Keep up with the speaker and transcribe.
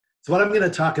So what I'm going to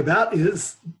talk about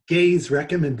is GAISE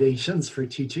recommendations for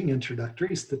teaching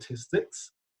introductory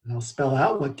statistics. And I'll spell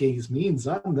out what GAISE means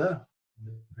on the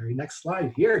very next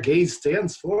slide here. GAISE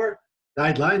stands for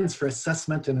Guidelines for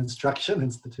Assessment and Instruction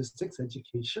in Statistics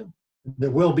Education.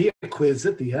 There will be a quiz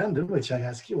at the end in which I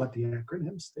ask you what the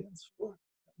acronym stands for.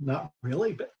 Not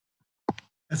really, but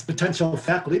as potential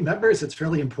faculty members, it's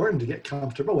really important to get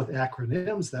comfortable with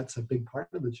acronyms. That's a big part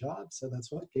of the job, so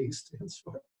that's what GAISE stands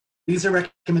for. These are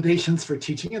recommendations for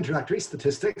teaching introductory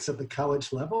statistics at the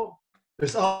college level.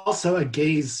 There's also a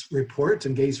GAISE report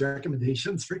and GAISE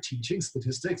recommendations for teaching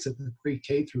statistics at the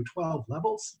pre-K through 12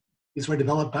 levels. These were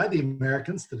developed by the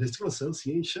American Statistical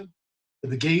Association.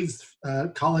 The GAISE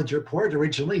college report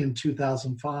originally in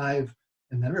 2005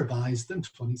 and then revised in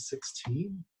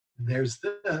 2016. And there's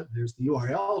the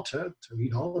URL to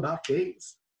read all about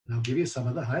GAISE. And I'll give you some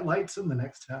of the highlights in the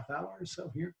next half hour or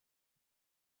so here.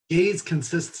 GAISE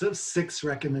consists of 6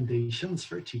 recommendations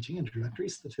for teaching introductory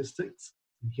statistics.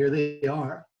 And here they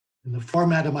are. And the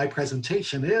format of my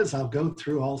presentation is I'll go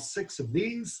through all 6 of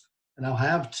these, and I'll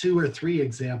have 2 or 3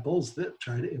 examples that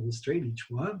try to illustrate each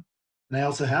one. And I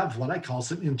also have what I call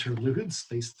some interludes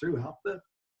spaced throughout the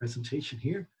presentation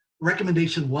here.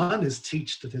 Recommendation 1 is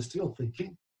teach statistical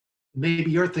thinking. Maybe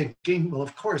you're thinking, well,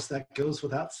 of course, that goes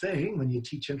without saying. When you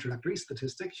teach introductory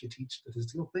statistics, you teach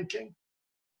statistical thinking.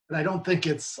 But I don't think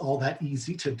it's all that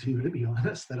easy to do, to be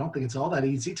honest. I don't think it's all that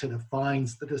easy to define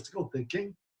statistical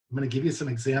thinking. I'm going to give you some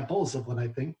examples of what I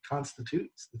think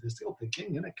constitutes statistical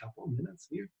thinking in a couple of minutes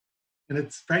here.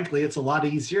 And frankly, it's a lot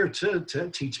easier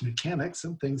to teach mechanics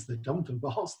and things that don't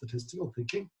involve statistical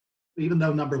thinking. Even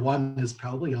though number 1 is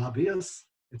probably obvious,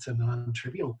 it's a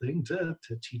non-trivial thing to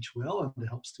teach well and to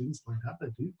help students learn how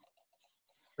to do.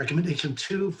 Recommendation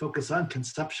 2, focus on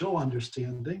conceptual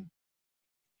understanding.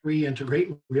 3,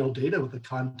 integrate real data with a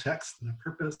context and a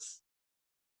purpose.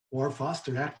 4,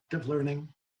 foster active learning.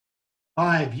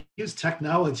 5, use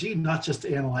technology not just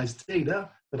to analyze data,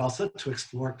 but also to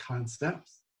explore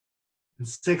concepts. And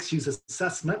 6, use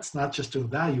assessments not just to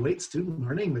evaluate student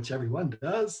learning, which everyone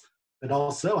does, but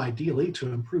also ideally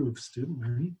to improve student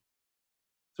learning.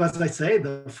 So as I say,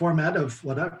 the format of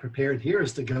what I've prepared here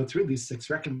is to go through these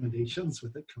 6 recommendations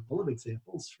with a couple of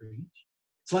examples for each.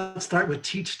 So let's start with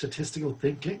teach statistical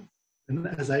thinking. And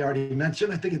as I already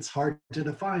mentioned, I think it's hard to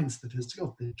define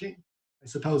statistical thinking. I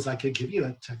suppose I could give you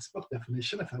a textbook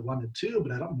definition if I wanted to,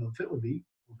 but I don't know if it would be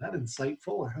that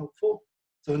insightful or helpful.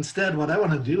 So instead, what I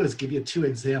want to do is give you 2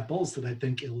 examples that I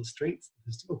think illustrate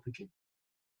statistical thinking.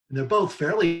 And they're both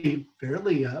fairly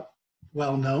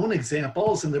well-known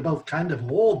examples, and they're both kind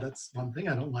of old. That's one thing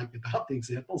I don't like about the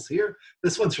examples here.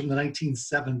 This one's from the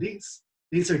 1970s.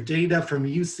 These are data from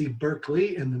UC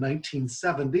Berkeley in the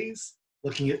 1970s,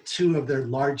 looking at 2 of their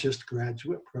largest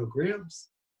graduate programs,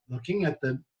 looking at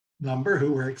the number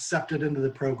who were accepted into the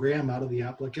program out of the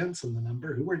applicants and the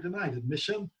number who were denied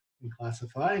admission, and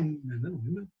classifying men and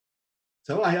women.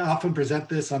 So I often present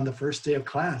this on the first day of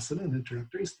class in an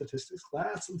introductory statistics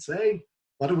class and say,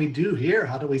 what do we do here?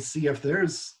 How do we see if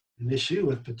there's an issue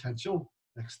with potential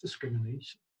sex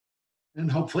discrimination? And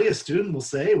hopefully a student will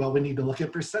say, well, we need to look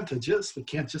at percentages. We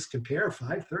can't just compare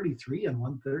 533 and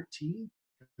 113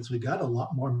 because we got a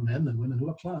lot more men than women who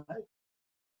applied.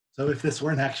 So if this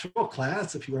were an actual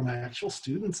class, if you were my actual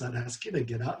students, I'd ask you to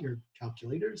get out your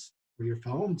calculators or your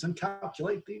phones and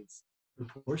calculate these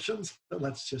proportions. But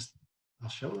I'll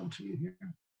show them to you here.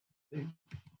 Okay.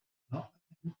 Oh,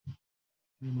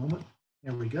 in a moment.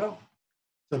 There we go.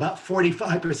 So about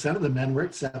 45% of the men were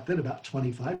accepted, about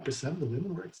 25% of the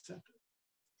women were accepted.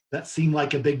 That seemed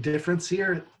like a big difference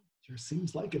here. It sure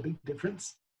seems like a big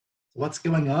difference. So what's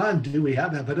going on? Do we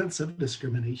have evidence of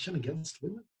discrimination against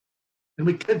women? And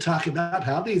we could talk about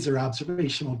how these are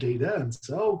observational data, and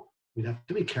so we'd have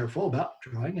to be careful about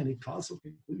drawing any causal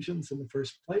conclusions in the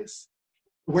first place.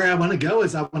 Where I want to go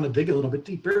is I want to dig a little bit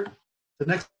deeper. The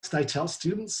next I tell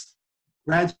students,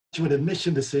 graduate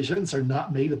admission decisions are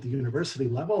not made at the university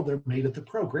level, they're made at the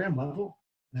program level.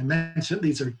 And I mentioned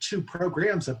these are 2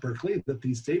 programs at Berkeley that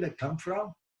these data come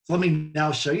from. So let me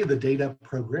now show you the data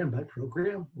program by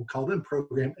program. We'll call them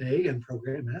Program A and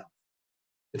Program F.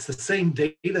 It's the same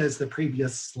data as the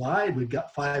previous slide. We've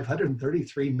got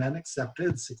 533 men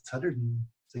accepted,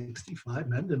 665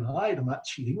 men denied. I'm not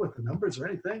cheating with the numbers or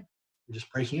anything. We're just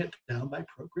breaking it down by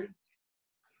program.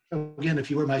 So again,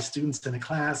 if you were my students in a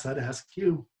class, I'd ask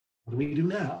you, what do we do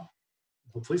now?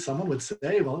 Hopefully someone would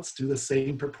say, well, let's do the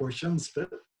same proportions, but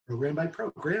program by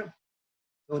program.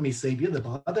 So let me save you the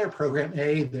bother. Program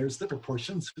A, there's the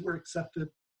proportions who were accepted.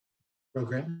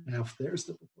 Program F, there's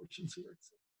the proportions who were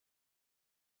accepted.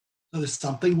 So there's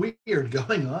something weird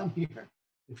going on here.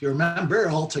 If you remember,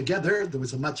 altogether, there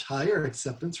was a much higher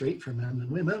acceptance rate for men than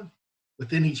women.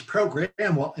 Within each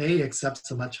program, while A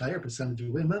accepts a much higher percentage of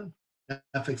women,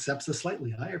 F accepts a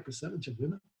slightly higher percentage of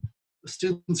women. The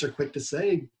students are quick to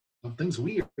say, something's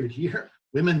weird here.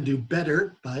 Women do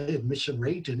better by admission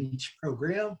rate in each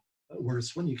program, but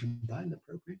worse when you combine the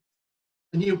program.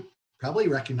 And you probably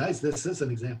recognize this as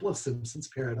an example of Simpson's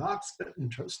paradox, but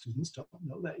intro students don't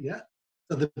know that yet.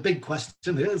 So the big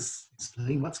question is,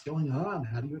 explain what's going on.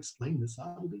 How do you explain this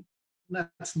oddity? And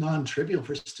that's non-trivial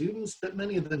for students, but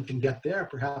many of them can get there,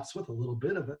 perhaps with a little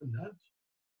bit of a nudge.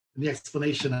 And the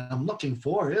explanation I'm looking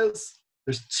for is,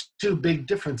 there's two big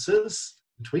differences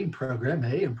between program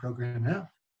A and program F.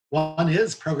 One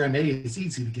is program A is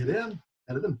easy to get in,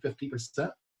 better than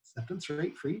 50% acceptance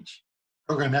rate for each.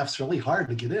 Program F is really hard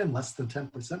to get in, less than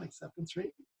 10% acceptance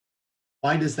rate.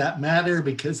 Why does that matter?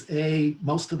 Because A,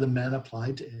 most of the men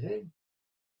applied to A.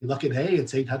 You look at A,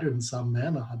 it's 800 and some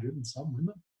men, 100 and some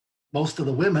women. Most of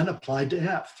the women applied to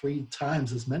F. 3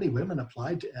 times as many women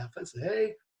applied to F as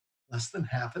A. Less than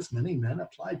half as many men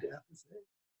applied to F as A.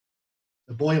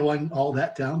 So boiling all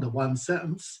that down to one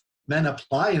sentence, men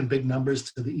apply in big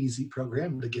numbers to the easy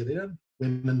program to get in.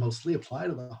 Women mostly apply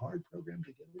to the hard program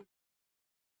to get in.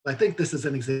 I think this is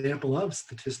an example of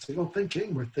statistical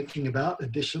thinking. We're thinking about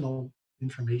additional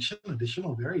information,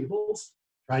 additional variables,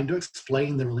 trying to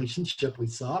explain the relationship we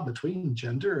saw between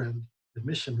gender and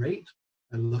admission rate,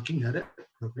 and looking at it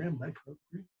program by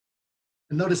program.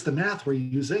 And notice the math we're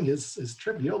using is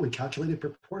trivial. We calculated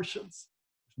proportions.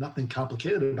 There's nothing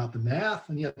complicated about the math,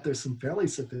 and yet there's some fairly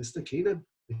sophisticated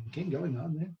thinking going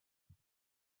on there.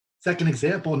 Second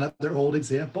example, another old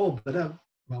example, but a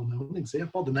well-known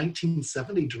example, the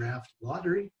 1970 draft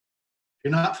lottery. If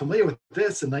you're not familiar with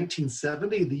this, in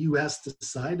 1970, the US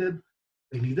decided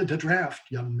they needed to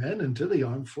draft young men into the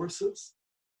armed forces.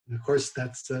 And of course,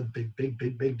 that's a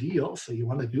big deal. So you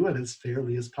want to do it as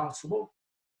fairly as possible.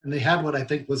 And they had what I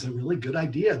think was a really good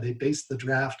idea. They based the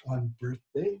draft on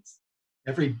birthdays.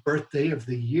 Every birthday of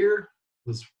the year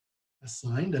was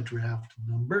assigned a draft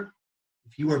number.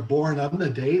 If you were born on the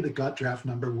day that got draft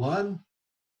number 1,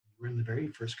 you were in the very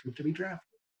first group to be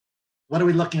drafted. What are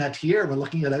we looking at here? We're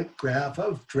looking at a graph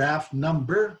of draft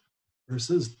number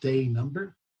versus day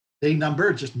number. Day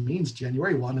number just means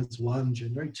January 1 is 1,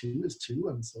 January 2 is 2,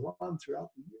 and so on throughout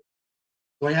the year.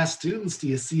 So I asked students, do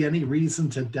you see any reason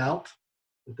to doubt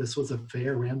that this was a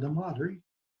fair random lottery?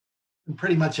 And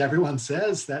pretty much everyone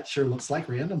says that sure looks like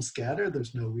random scatter.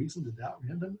 There's no reason to doubt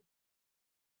random.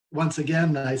 Once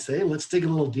again, I say, let's dig a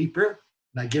little deeper.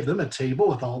 And I give them a table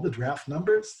with all the draft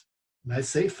numbers. And I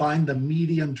say, find the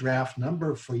median draft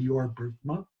number for your birth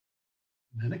month.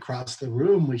 And then across the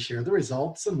room, we share the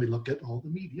results and we look at all the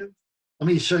medians. Let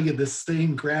me show you this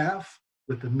same graph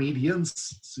with the medians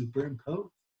superimposed.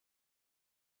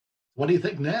 What do you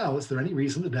think now? Is there any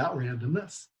reason to doubt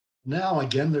randomness? Now,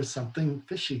 again, there's something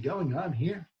fishy going on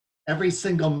here. Every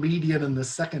single median in the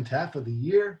second half of the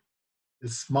year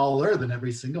is smaller than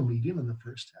every single median in the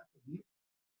first half of the year.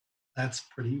 That's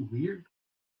pretty weird.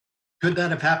 Could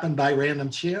that have happened by random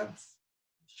chance?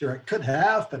 Sure, it could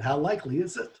have, but how likely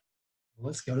is it? Well,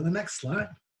 let's go to the next slide.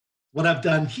 What I've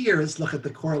done here is look at the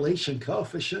correlation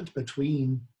coefficient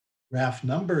between draft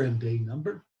number and day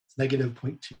number. It's negative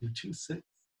 0.226.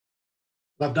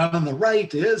 What I've done on the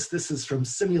right is, this is from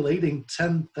simulating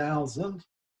 10,000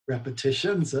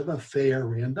 repetitions of a fair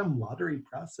random lottery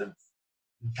process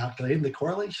and calculating the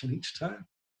correlation each time.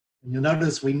 And you'll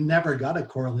notice we never got a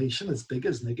correlation as big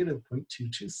as negative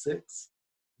 0.226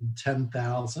 in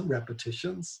 10,000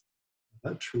 repetitions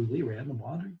of a truly random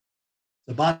lottery.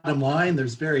 The bottom line,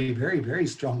 there's very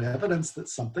strong evidence that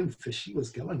something fishy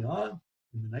was going on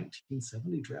in the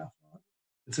 1970 draft lottery.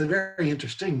 It's a very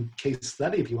interesting case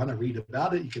study. If you want to read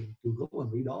about it, you can Google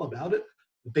and read all about it.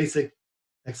 The basic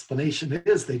explanation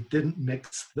is they didn't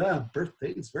mix the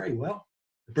birthdays very well.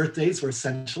 The birthdays were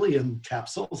essentially in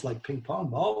capsules like ping pong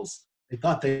balls. They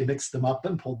thought they mixed them up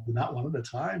and pulled them out one at a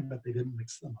time, but they didn't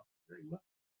mix them up very well.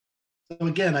 So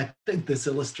again, I think this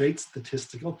illustrates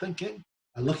statistical thinking.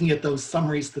 By looking at those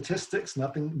summary statistics,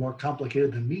 nothing more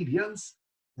complicated than medians,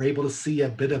 we're able to see a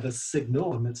bit of a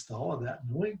signal amidst all of that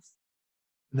noise.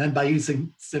 And then by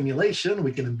using simulation,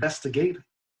 we can investigate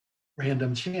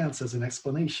random chance as an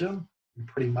explanation and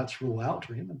pretty much rule out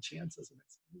random chance as an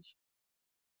explanation.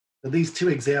 So these two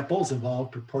examples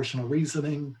involve proportional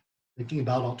reasoning, thinking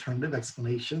about alternative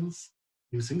explanations,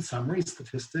 using summary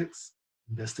statistics,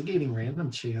 investigating random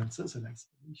chance as an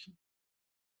explanation.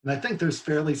 And I think there's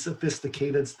fairly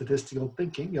sophisticated statistical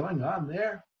thinking going on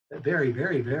there,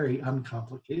 very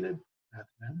uncomplicated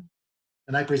mathematics.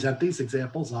 And I present these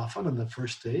examples often on the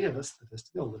first day of a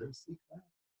statistical literacy class.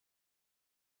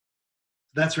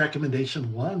 That's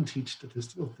recommendation 1, teach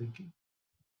statistical thinking.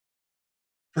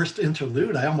 First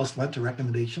interlude, I almost went to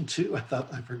recommendation 2. I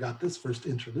thought I forgot this first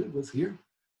interlude was here.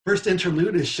 First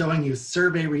interlude is showing you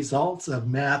survey results of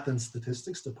math and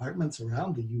statistics departments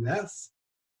around the US,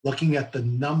 looking at the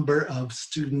number of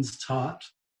students taught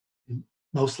in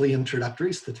mostly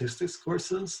introductory statistics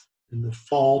courses in the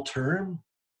fall term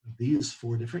of these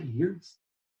 4 different years.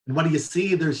 And what do you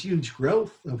see? There's huge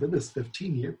growth over this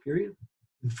 15-year period.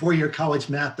 In 4-year college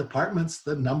math departments,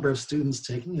 the number of students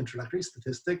taking introductory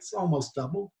statistics almost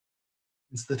doubled.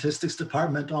 In statistics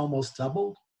department, almost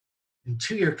doubled. In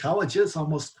 2-year colleges,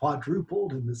 almost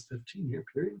quadrupled in this 15-year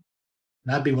period.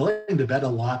 And I'd be willing to bet a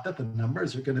lot that the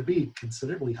numbers are going to be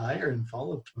considerably higher in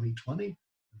fall of 2020 than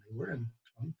they were in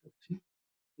 2015.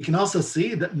 You can also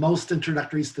see that most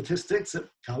introductory statistics at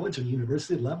college and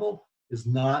university level is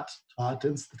not taught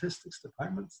in statistics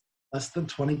departments. Less than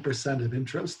 20% of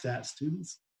intro stat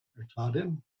students are taught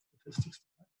in statistics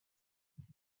departments.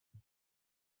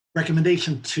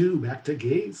 Recommendation 2, back to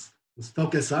GAISE, was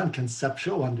focus on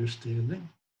conceptual understanding.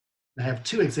 I have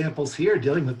 2 examples here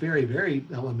dealing with very, very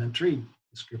elementary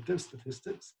descriptive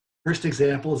statistics. First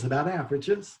example is about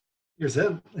averages. Here's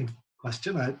a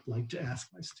question I'd like to ask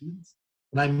my students.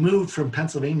 When I moved from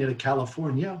Pennsylvania to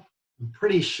California, I'm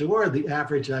pretty sure the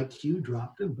average IQ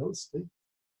dropped in both states.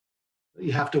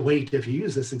 You have to wait, if you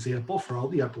use this example, for all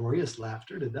the uproarious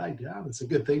laughter to die down. It's a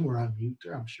good thing we're on mute,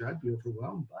 or I'm sure I'd be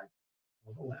overwhelmed by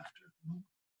all the laughter.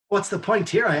 What's the point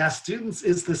here? I ask students,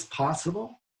 is this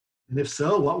possible? And if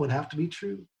so, what would have to be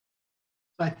true?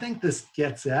 So I think this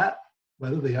gets at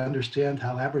whether they understand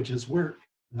how averages work.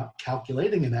 I'm not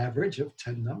calculating an average of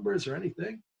 10 numbers or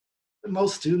anything. But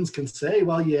most students can say,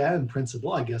 well, yeah, in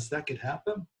principle, I guess that could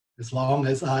happen. As long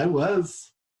as I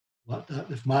was,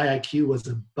 if my IQ was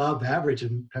above average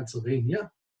in Pennsylvania,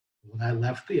 when I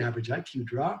left, the average IQ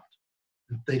dropped.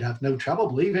 They'd have no trouble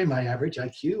believing my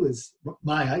IQ is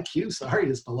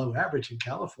below average in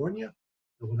California.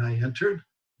 But when I entered,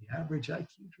 the average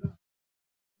IQ dropped.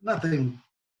 Nothing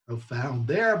profound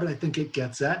there, but I think it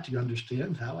gets at, do you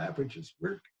understand how averages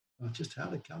work, not just how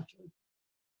to calculate?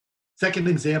 Second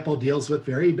example deals with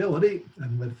variability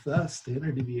and with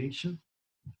standard deviation.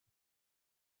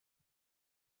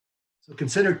 So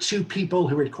consider 2 people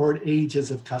who record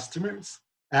ages of customers.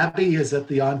 Abby is at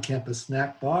the on-campus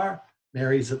snack bar.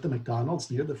 Mary's at the McDonald's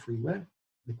near the freeway.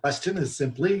 The question is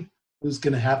simply, who's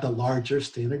going to have the larger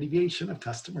standard deviation of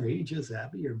customer ages,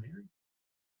 Abby or Mary?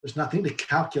 There's nothing to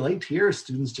calculate here.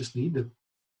 Students just need to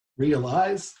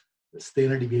realize that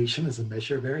standard deviation is a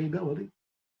measure of variability.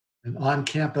 And on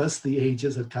campus, the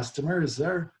ages of customers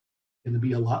are going to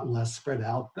be a lot less spread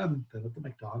out than at the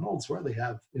McDonald's, where they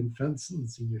have infants and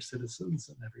senior citizens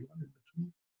and everyone in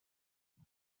between.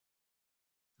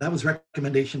 That was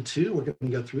recommendation 2. We're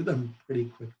going to go through them pretty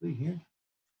quickly here.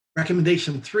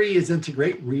 Recommendation 3 is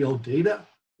integrate real data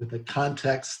with a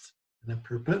context and a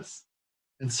purpose.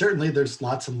 And certainly there's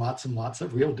lots and lots and lots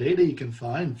of real data you can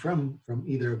find from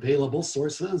either available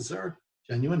sources or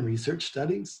genuine research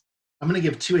studies. I'm going to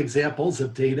give 2 examples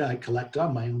of data I collect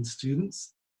on my own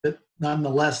students that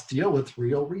nonetheless deal with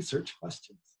real research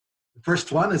questions. The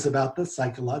first one is about the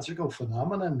psychological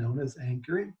phenomenon known as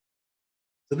anchoring.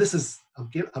 So this is, I'll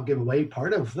give away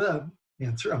part of the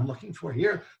answer I'm looking for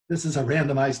here. This is a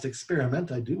randomized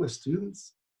experiment I do with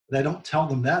students, but I don't tell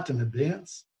them that in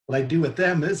advance. What I do with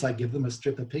them is I give them a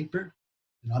strip of paper,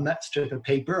 and on that strip of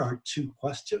paper are 2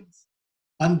 questions.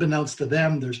 Unbeknownst to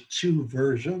them, there's 2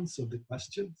 versions of the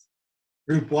questions.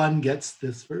 Group 1 gets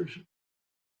this version,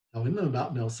 telling them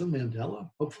about Nelson Mandela.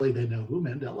 Hopefully they know who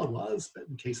Mandela was, but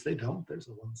in case they don't, there's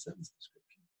a 1-sentence description.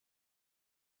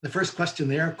 The first question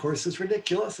there, of course, is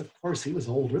ridiculous. Of course, he was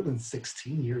older than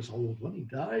 16 years old when he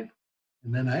died.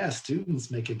 And then I ask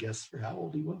students, make a guess for how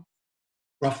old he was.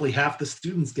 Roughly half the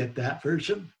students get that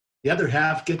version. The other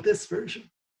half get this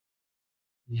version.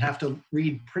 You have to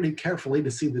read pretty carefully to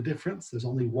see the difference. There's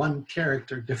only 1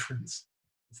 character difference.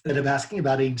 Instead of asking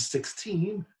about age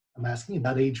 16, I'm asking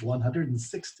about age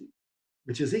 160,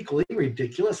 which is equally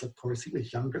ridiculous. Of course, he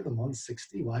was younger than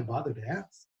 160. Why bother to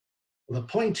ask? Well, the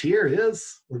point here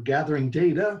is we're gathering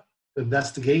data to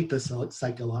investigate the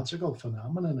psychological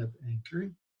phenomenon of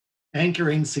anchoring.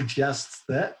 Anchoring suggests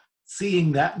that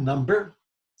seeing that number,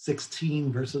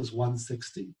 16 versus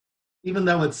 160, even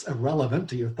though it's irrelevant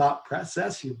to your thought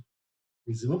process, you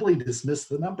presumably dismiss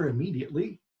the number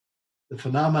immediately. The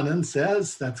phenomenon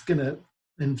says that's going to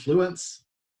influence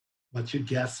what you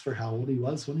guess for how old he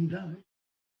was when he died.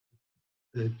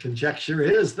 The conjecture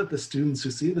is that the students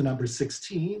who see the number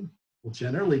 16 will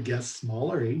generally guess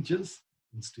smaller ages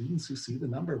than students who see the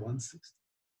number 160.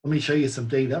 Let me show you some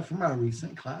data from our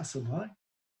recent class of mine.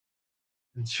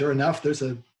 And sure enough, there's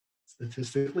a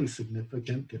statistically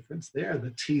significant difference there.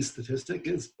 The t statistic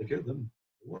is bigger than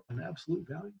 4 in absolute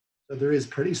value. So there is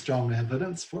pretty strong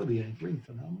evidence for the anchoring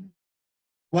phenomenon.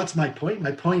 What's my point?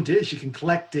 My point is you can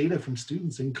collect data from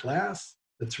students in class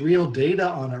that's real data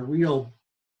on a real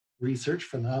research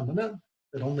phenomenon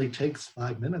that only takes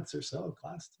 5 minutes or so of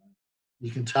class time.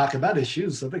 You can talk about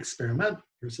issues of experiment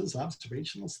versus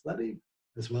observational study,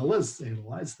 as well as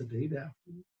analyze the data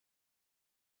afterwards.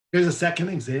 Here's a second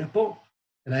example,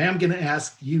 and I am going to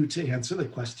ask you to answer the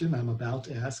question I'm about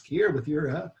to ask here. With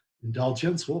your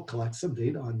indulgence, we'll collect some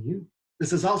data on you.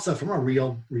 This is also from a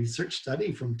real research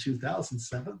study from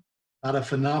 2007 about a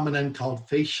phenomenon called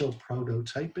facial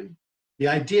prototyping. The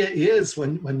idea is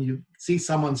when you see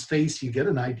someone's face, you get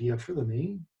an idea for the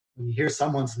name. When you hear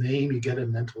someone's name, you get a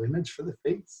mental image for the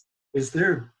face. Is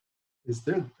there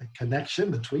a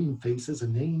connection between faces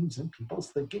and names and people's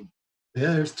thinking?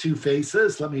 There's two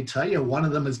faces. Let me tell you, one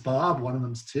of them is Bob, one of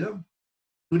them's Tim.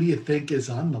 Who do you think is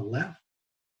on the left?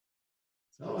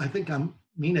 So I think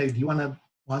Mina, do you want to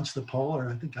launch the poll, or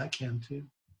I think I can too?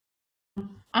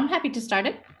 I'm happy to start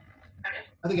it.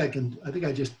 I think I can. I think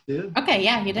I just did. Okay,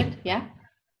 yeah, you did, yeah.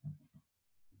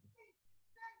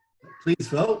 Please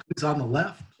vote. Who's on the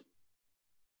left?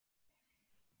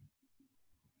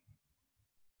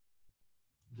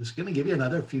 I'm just going to give you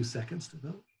another few seconds to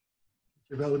vote.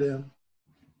 Get your vote in.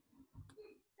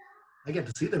 I get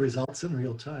to see the results in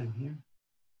real time here.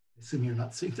 I assume you're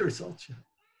not seeing the results yet.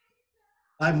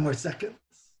 5 more seconds.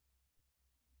 It's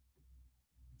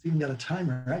even got a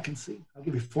timer I can see. I'll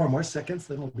give you 4 more seconds,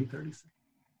 then it'll be 30 seconds.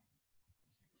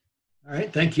 All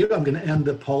right, thank you. I'm going to end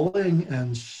the polling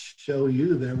and show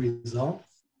you the results.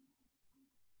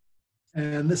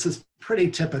 And this is pretty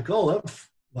typical of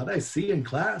what I see in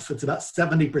class. It's about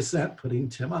 70% putting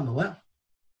Tim on the left.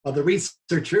 Well, the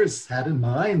researchers had in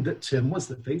mind that Tim was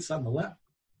the face on the left.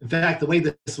 In fact, the way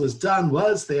this was done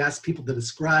was they asked people to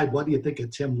describe, what do you think a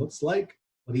Tim looks like?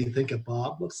 What do you think a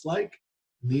Bob looks like?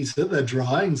 And these are the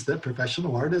drawings that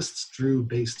professional artists drew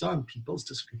based on people's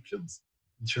descriptions.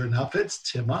 And sure enough,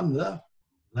 it's Tim on the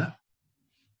left.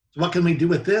 So what can we do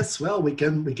with this? Well, we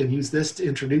can use this to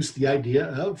introduce the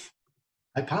idea of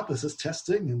hypothesis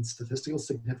testing and statistical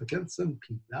significance and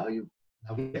p-value.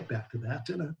 I'll get back to that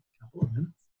in a couple of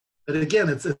minutes. But again,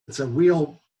 it's a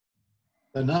real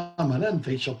phenomenon,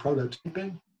 facial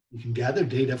prototyping. You can gather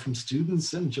data from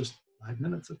students in just 5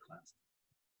 minutes of class.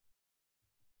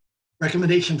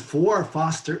 Recommendation 4,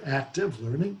 foster active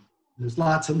learning. There's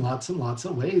lots and lots and lots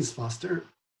of ways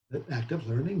that active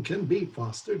learning can be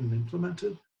fostered and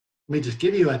implemented. Let me just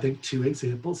give you, I think, 2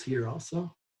 examples here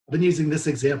also. I've been using this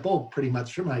example pretty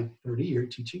much for my 30-year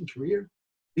teaching career.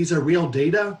 These are real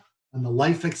data on the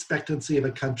life expectancy of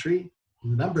a country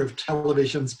and the number of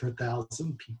televisions per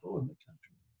 1,000 people in the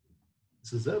country.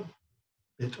 This is a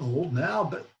bit old now,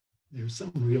 but there's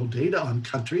some real data on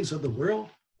countries of the world.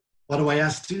 What do I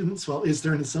ask students? Well, is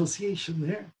there an association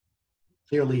there?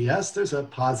 Clearly, yes, there's a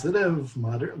positive,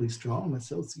 moderately strong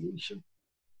association.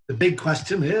 The big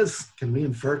question is, can we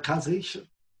infer causation?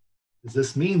 Does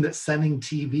this mean that sending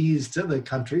TVs to the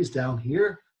countries down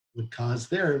here would cause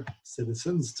their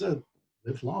citizens to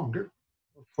live longer?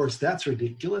 Of course, that's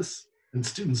ridiculous, and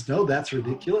students know that's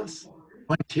ridiculous. The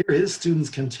point here is students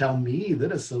can tell me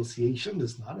that association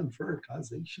does not infer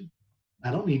causation.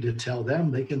 I don't need to tell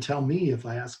them. They can tell me if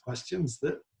I ask questions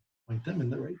that point them in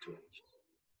the right direction.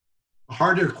 A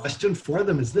harder question for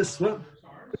them is this one.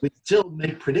 We still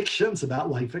make predictions about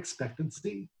life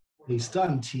expectancy based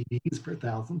on TVs per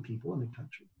 1,000 people in the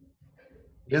country.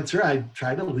 The answer I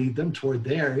try to lead them toward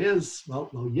there is, well,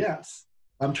 yes.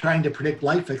 I'm trying to predict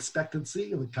life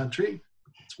expectancy in the country.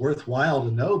 It's worthwhile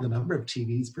to know the number of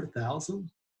TVs per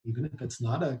 1,000, even if it's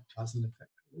not a cause and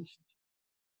effect relationship.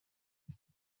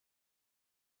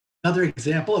 Another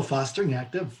example of fostering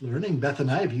active learning, Beth and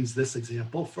I have used this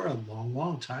example for a long,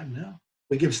 long time now.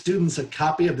 We give students a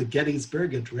copy of the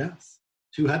Gettysburg Address,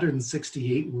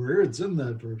 268 words in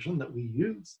the version that we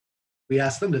use. We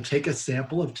ask them to take a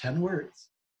sample of 10 words.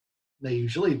 They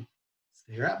usually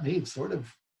stare at me, sort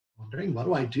of wondering, what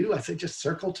do I do? I say, just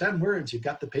circle 10 words. You've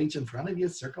got the page in front of you,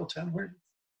 circle 10 words.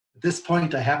 At this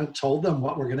point, I haven't told them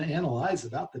what we're going to analyze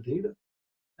about the data.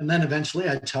 And then eventually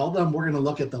I tell them we're going to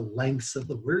look at the lengths of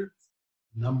the words,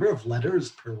 number of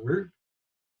letters per word.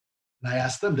 And I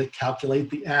ask them to calculate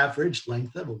the average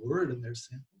length of a word in their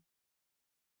sample.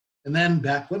 And then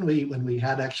back when we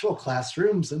had actual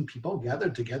classrooms and people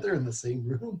gathered together in the same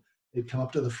room, they'd come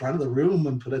up to the front of the room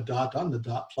and put a dot on the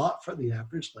dot plot for the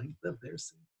average length of their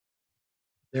sample.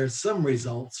 There's some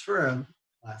results for a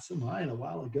class of mine a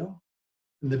while ago.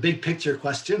 And the big picture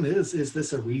question is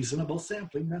this a reasonable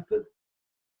sampling method?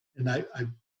 And I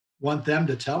want them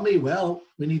to tell me, well,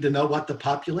 we need to know what the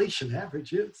population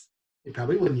average is. They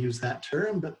probably wouldn't use that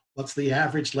term, but what's the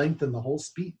average length in the whole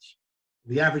speech?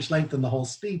 The average length in the whole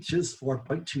speech is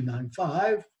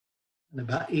 4.295, and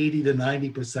about 80 to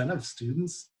 90% of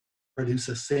students produce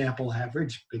a sample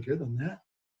average bigger than that.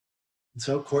 And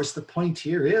so, of course, the point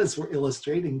here is we're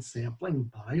illustrating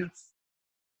sampling bias.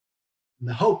 And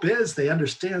the hope is they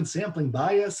understand sampling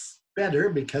bias better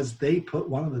because they put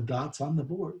one of the dots on the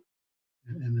board.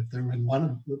 And if they're in one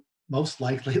of the, most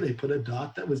likely they put a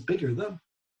dot that was bigger than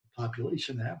the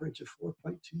population average of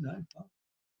 4.295.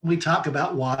 We talk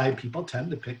about why people tend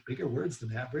to pick bigger words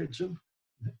than average. And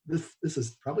this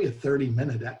is probably a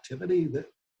 30-minute activity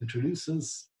that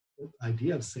introduces the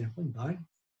idea of sampling bias.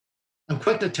 I'm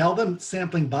quick to tell them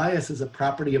sampling bias is a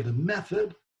property of the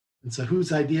method. And so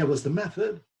whose idea was the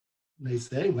method? And they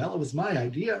say, well, it was my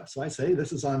idea. So I say,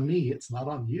 this is on me, it's not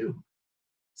on you.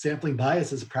 Sampling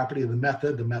bias is a property of the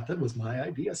method. The method was my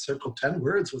idea. Circle 10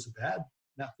 words was a bad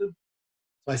method.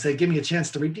 So I say, give me a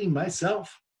chance to redeem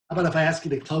myself. How about if I ask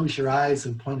you to close your eyes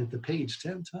and point at the page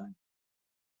 10 times?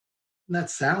 And that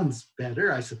sounds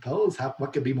better, I suppose.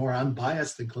 What could be more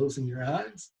unbiased than closing your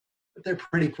eyes? But they're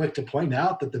pretty quick to point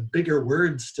out that the bigger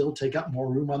words still take up more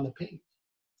room on the page.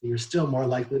 So you're still more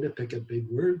likely to pick a big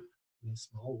word than a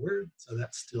small word. So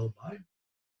that's still biased.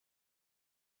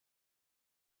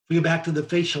 If we go back to the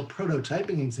facial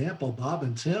prototyping example, Bob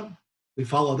and Tim, we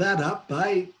follow that up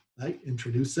by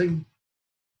introducing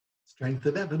strength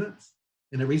of evidence.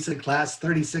 In a recent class,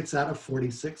 36 out of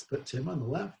 46 put Tim on the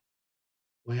left.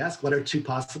 We ask, what are two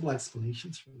possible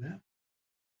explanations for that? And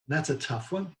that's a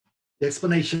tough one. The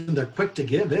explanation they're quick to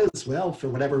give is, well, for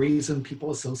whatever reason,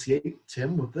 people associate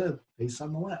Tim with the face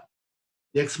on the left.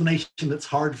 The explanation that's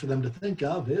hard for them to think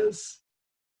of is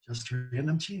just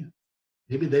random chance.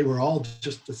 Maybe they were all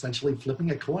just essentially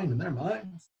flipping a coin in their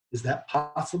minds. Is that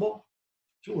possible?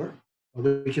 Sure.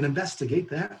 Well, we can investigate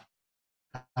that.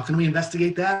 How can we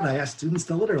investigate that? I ask students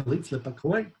to literally flip a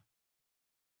coin.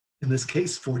 In this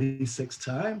case, 46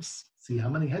 times. See how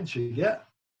many heads you get.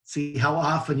 See how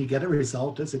often you get a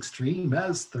result as extreme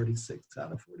as 36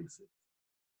 out of 46.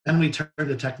 Then we turn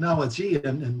to technology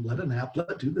and let an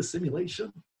applet do the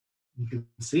simulation. You can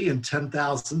see in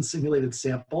 10,000 simulated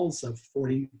samples of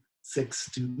 46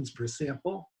 students per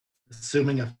sample,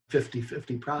 assuming a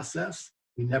 50-50 process,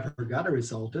 we never got a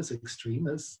result as extreme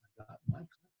as I got in my class.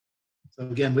 So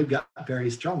again, we've got very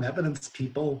strong evidence.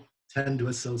 People tend to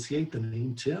associate the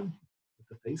name Tim with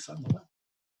the face on the left.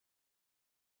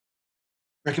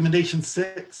 Recommendation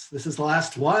 6, this is the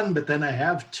last one, but then I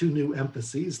have 2 new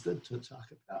emphases to talk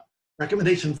about.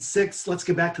 Recommendation 6, let's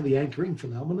get back to the anchoring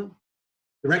phenomenon.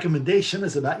 The recommendation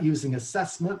is about using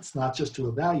assessments, not just to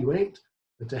evaluate,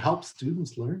 but to help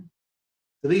students learn.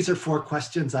 So these are 4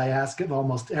 questions I ask of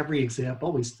almost every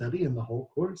example we study in the whole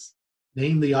course.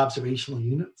 Name the observational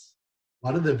units.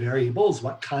 What are the variables?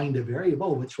 What kind of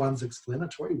variable? Which one's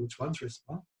explanatory? Which one's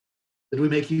response? Did we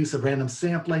make use of random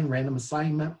sampling, random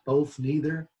assignment, both,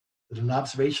 neither? Did an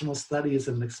observational study is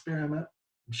an experiment?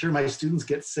 I'm sure my students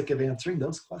get sick of answering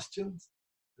those questions.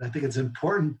 But I think it's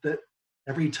important that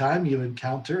every time you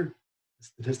encounter a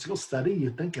statistical study,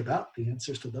 you think about the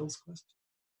answers to those questions.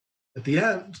 At the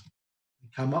end,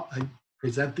 I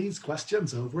present these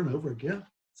questions over and over again.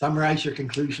 Summarize your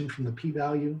conclusion from the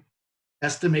p-value.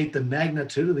 Estimate the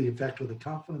magnitude of the effect with a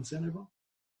confidence interval.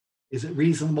 Is it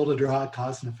reasonable to draw a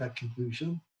cause and effect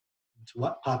conclusion? And to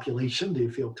what population do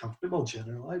you feel comfortable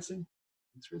generalizing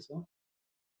these results?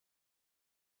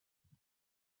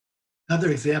 Another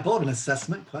example of an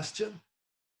assessment question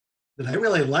that I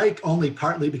really like, only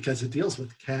partly because it deals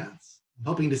with cats. I'm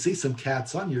hoping to see some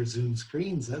cats on your Zoom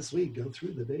screens as we go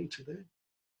through the day today.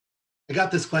 I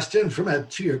got this question from a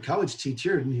 2-year college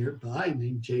teacher nearby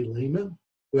named Jay Lehman,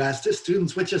 who asked his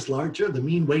students, which is larger, the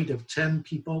mean weight of 10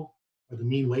 people or the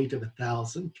mean weight of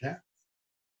 1,000 cats?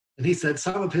 And he said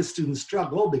some of his students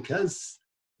struggle because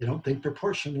they don't think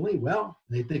proportionally well.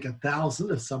 They think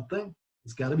 1,000 of something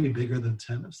has got to be bigger than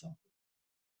 10 of something.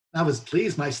 I was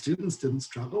pleased my students didn't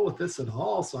struggle with this at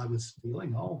all, so I was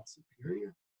feeling all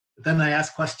superior. But then I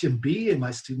asked question B, and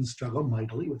my students struggled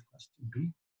mightily with question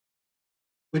B.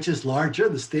 Which is larger,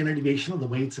 the standard deviation of the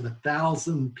weights of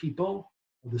 1,000 people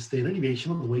or the standard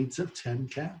deviation of the weights of 10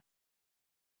 cats?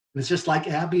 And it's just like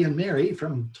Abby and Mary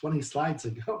from 20 slides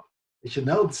ago. They should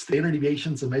know the standard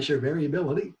deviations of measure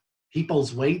variability.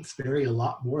 People's weights vary a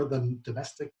lot more than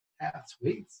domestic cats'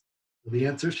 weights. So the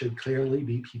answer should clearly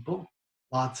be people.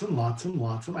 Lots and lots and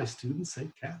lots of my students say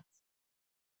cats.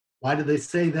 Why do they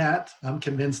say that? I'm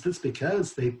convinced it's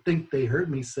because they think they heard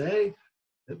me say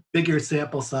that bigger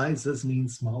sample sizes mean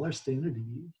smaller standard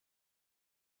deviation.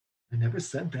 I never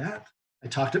said that. I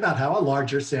talked about how a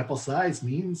larger sample size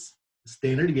means the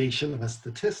standard deviation of a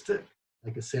statistic,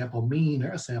 like a sample mean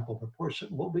or a sample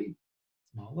proportion, will be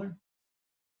smaller.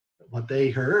 But what they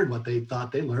heard, what they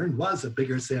thought they learned was a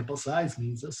bigger sample size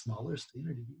means a smaller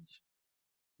standard deviation.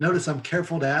 Notice I'm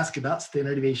careful to ask about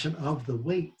standard deviation of the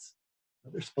weights.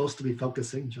 They're supposed to be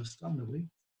focusing just on the weights.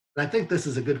 But I think this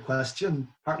is a good question,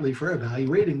 partly for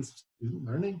evaluating student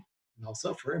learning and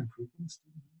also for improving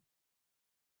student learning.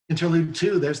 Interlude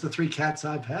 2, there's the 3 cats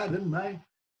I've had in my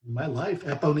life.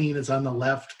 Eponine is on the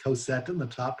left, Cosette in the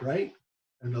top right.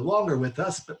 They're no longer with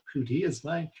us, but Pootie is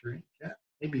my current cat.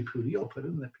 Maybe Pootie will put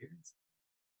in an appearance.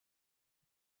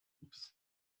 Oops.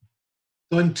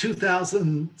 So in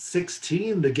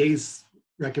 2016, the GAISE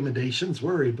recommendations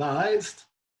were revised.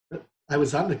 But I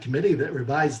was on the committee that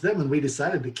revised them, and we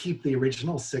decided to keep the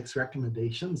original 6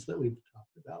 recommendations that we've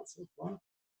talked about so far.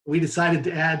 We decided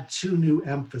to add 2 new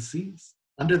emphases.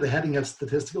 Under the heading of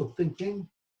statistical thinking,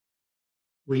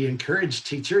 we encourage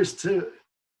teachers to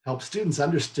help students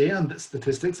understand that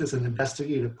statistics is an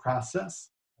investigative process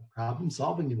of problem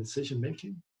solving and decision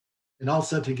making, and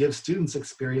also to give students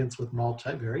experience with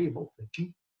multivariable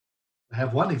thinking. I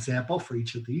have one example for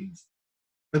each of these.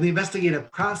 For the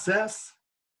investigative process,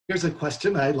 here's a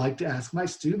question I'd like to ask my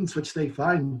students, which they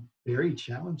find very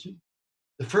challenging.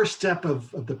 The first step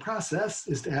of the process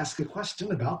is to ask a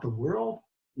question about the world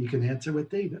you can answer with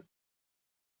data.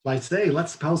 So I say,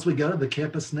 let's suppose we go to the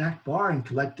campus snack bar and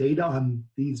collect data on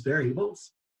these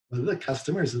variables, whether the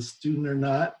customer is a student or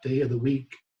not, day of the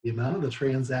week, the amount of the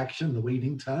transaction, the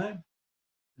waiting time.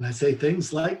 And I say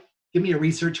things like, give me a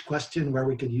research question where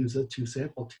we could use a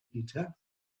 2-sample t-test.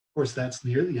 Of course, that's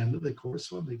near the end of the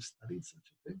course when they've studied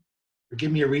such a thing. Or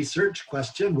give me a research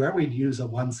question where we'd use a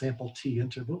 1-sample t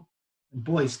interval. And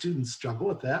boy, students struggle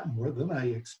with that more than I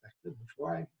expected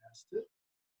before I asked it.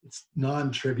 It's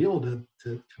non-trivial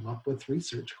to come up with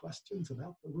research questions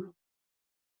about the world.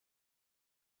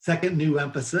 Second new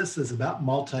emphasis is about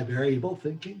multivariable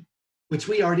thinking, which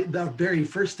we already, the very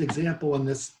first example in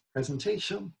this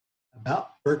presentation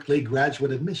about Berkeley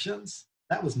graduate admissions,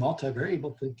 that was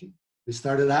multivariable thinking. We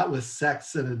started out with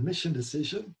sex and admission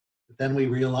decision, but then we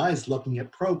realized looking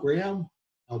at program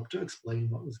helped to explain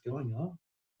what was going on.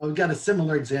 We've got a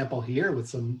similar example here with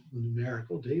some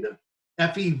numerical data.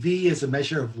 FEV is a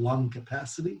measure of lung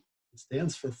capacity. It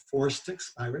stands for forced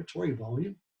expiratory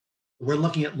volume. We're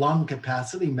looking at lung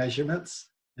capacity measurements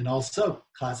and also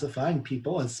classifying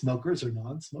people as smokers or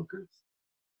non-smokers.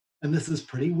 And this is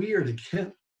pretty weird.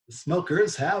 Again, the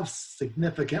smokers have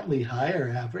significantly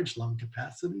higher average lung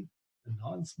capacity than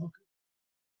non-smokers.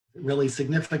 Is it really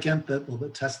significant that, well, the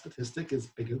test statistic is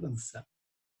bigger than 7?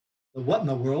 So what in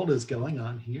the world is going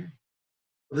on here?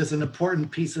 Well, there's an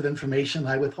important piece of information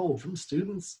I withhold from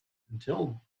students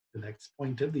until the next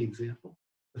point of the example.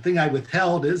 The thing I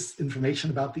withheld is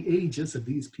information about the ages of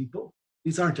these people.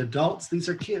 These aren't adults, these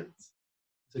are kids.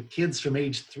 These are kids from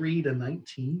age 3 to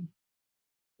 19.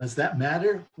 Does that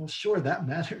matter? Well, sure, that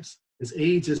matters. Because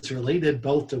age is related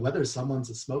both to whether someone's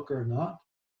a smoker or not,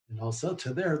 and also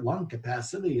to their lung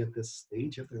capacity at this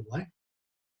stage of their life.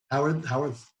 How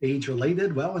are age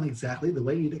related? Well, in exactly the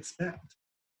way you'd expect.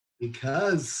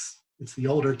 Because it's the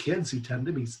older kids who tend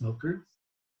to be smokers,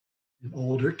 and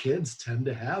older kids tend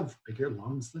to have bigger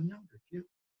lungs than younger kids.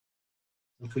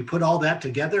 If we put all that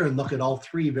together and look at all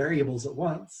 3 variables at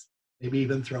once, maybe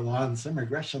even throw on some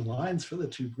regression lines for the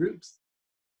 2 groups,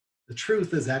 the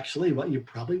truth is actually what you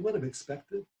probably would have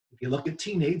expected. If you look at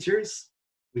teenagers,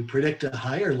 we predict a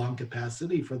higher lung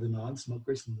capacity for the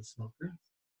non-smokers than the smokers.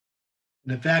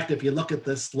 And in fact, if you look at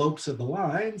the slopes of the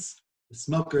lines, the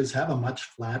smokers have a much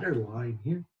flatter line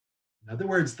here. In other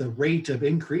words, the rate of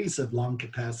increase of lung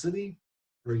capacity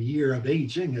per year of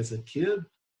aging as a kid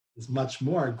is much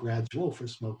more gradual for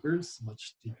smokers,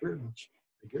 much steeper, much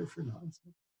bigger for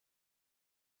non-smokers.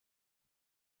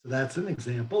 So that's an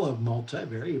example of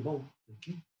multivariable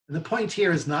thinking. And the point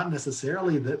here is not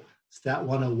necessarily that Stat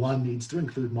 101 needs to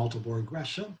include multiple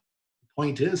regression. The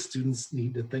point is students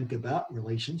need to think about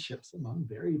relationships among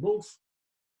variables,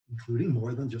 including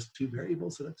more than just 2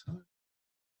 variables at a time.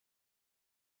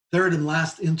 Third and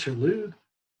last interlude,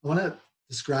 I want to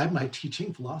describe my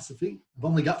teaching philosophy. I've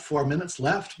only got 4 minutes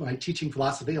left. My teaching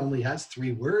philosophy only has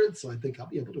 3 words, so I think I'll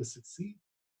be able to succeed.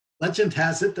 Legend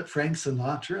has it that Frank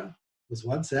Sinatra was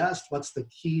once asked, what's the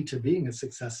key to being a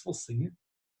successful singer?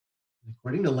 And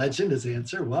according to legend, his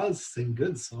answer was, sing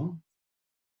good songs.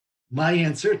 My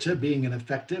answer to being an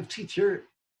effective teacher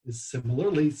is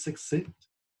similarly succinct,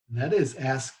 and that is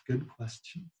ask good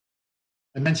questions.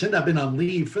 I mentioned I've been on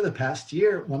leave for the past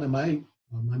year. One of my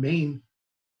main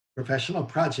Professional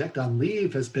project on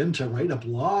leave has been to write a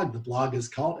blog. The blog is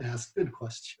called Ask Good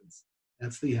Questions.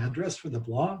 That's the address for the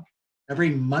blog. Every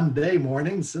Monday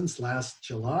morning since last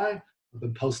July, I've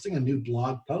been posting a new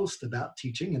blog post about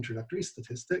teaching introductory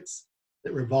statistics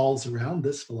that revolves around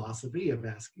this philosophy of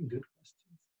asking good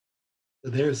questions. So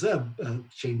there's a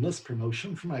shameless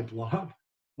promotion for my blog.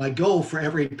 My goal for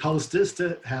every post is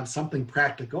to have something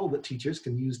practical that teachers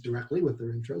can use directly with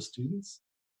their intro students.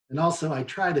 And also I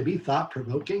try to be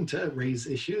thought-provoking to raise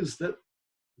issues that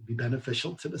would be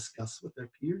beneficial to discuss with their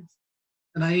peers.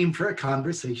 And I aim for a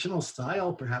conversational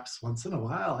style. Perhaps once in a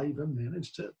while, I even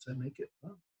manage to make it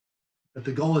fun. But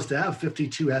the goal is to have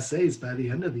 52 essays by the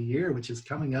end of the year, which is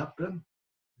coming up, and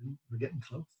we're getting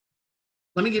close.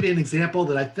 Let me give you an example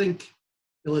that I think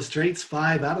illustrates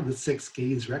 5 out of the 6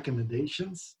 GAISE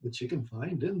recommendations, which you can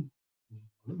find in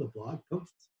one of the blog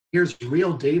posts. Here's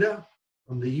real data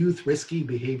from the Youth Risky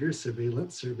Behavior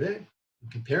Surveillance Survey,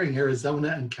 comparing Arizona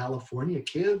and California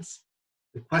kids.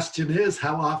 The question is,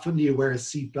 how often do you wear a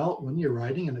seatbelt when you're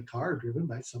riding in a car driven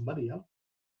by somebody else?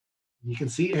 And you can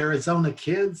see Arizona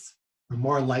kids are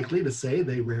more likely to say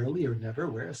they rarely or never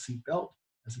wear a seatbelt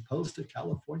as opposed to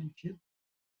California kids.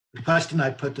 The question I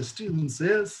put to students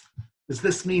is, does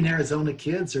this mean Arizona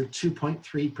kids are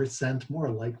 2.3% more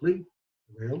likely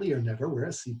to rarely or never wear a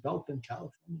seatbelt than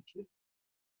California kids?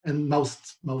 And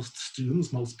most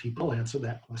students, most people answer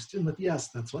that question with yes,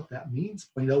 that's what that means.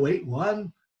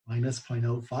 0.081 minus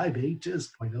 0.058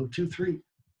 is 0.023.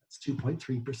 That's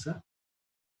 2.3%.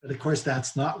 But of course,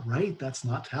 that's not right. That's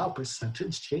not how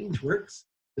percentage change works.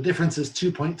 The difference is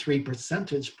 2.3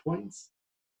 percentage points.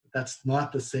 But that's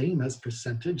not the same as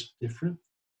percentage difference.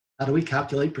 How do we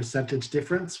calculate percentage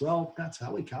difference? Well, that's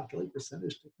how we calculate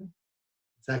percentage difference.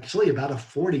 It's actually about a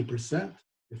 40%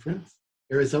 difference.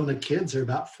 Arizona kids are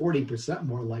about 40%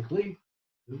 more likely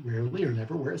to rarely or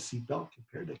never wear a seatbelt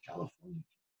compared to California kids.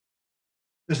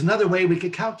 There's another way we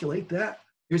could calculate that.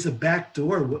 Here's a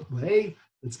backdoor way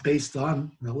that's based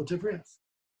on relative risk.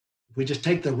 If we just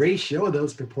take the ratio of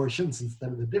those proportions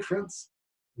instead of the difference,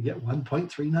 we get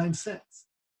 1.396.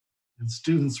 And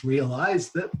students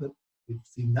realize that we've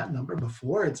seen that number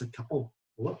before. It's a couple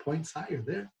bullet points higher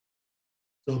there.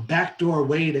 So a backdoor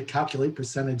way to calculate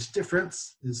percentage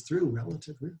difference is through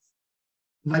relative risk.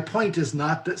 My point is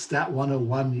not that Stat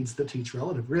 101 needs to teach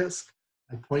relative risk.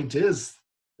 My point is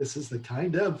this is the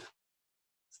kind of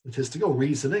statistical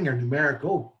reasoning or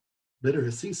numerical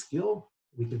literacy skill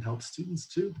we can help students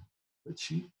to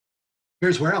achieve.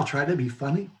 Here's where I'll try to be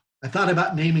funny. I thought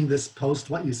about naming this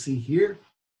post what you see here,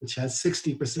 which has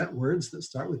 60% words that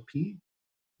start with P.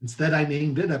 Instead, I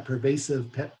named it a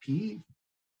pervasive pet peeve.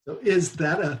 So is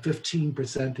that a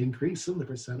 15% increase in the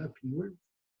percent of P words?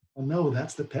 Well, no,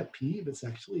 that's the pet peeve. It's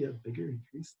actually a bigger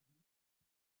increase.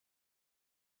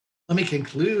 Let me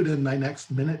conclude in my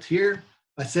next minute here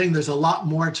by saying there's a lot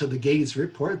more to the GAISE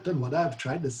report than what I've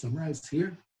tried to summarize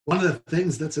here. One of the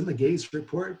things that's in the GAISE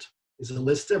report is a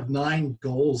list of 9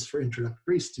 goals for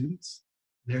introductory students.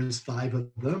 There's 5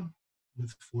 of them,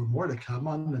 with 4 more to come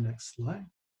on the next slide.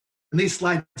 And these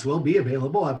slides will be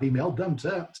available. I've emailed them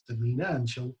to Mina, and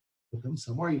she'll put them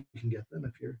somewhere. You can get them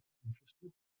if you're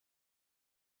interested.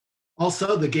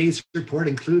 Also, the GAISE report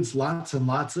includes lots and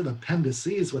lots of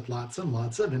appendices with lots and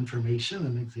lots of information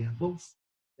and examples.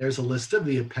 There's a list of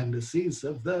the appendices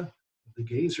of the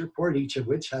GAISE report, each of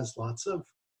which has lots of,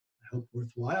 I hope,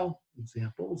 worthwhile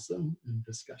examples and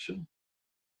discussion.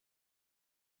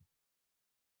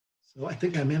 So I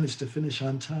think I managed to finish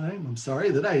on time. I'm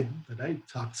sorry that I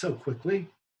talked so quickly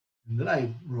and that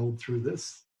I rolled through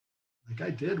this like I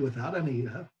did without any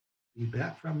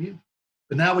feedback from you.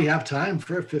 But now we have time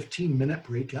for a 15-minute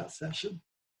breakout session.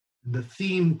 And the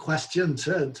theme question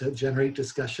to generate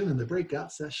discussion in the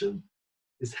breakout session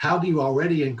is, how do you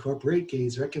already incorporate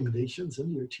GAISE recommendations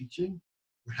into your teaching?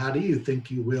 Or how do you think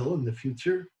you will in the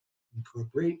future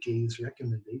incorporate GAISE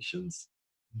recommendations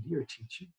into your teaching?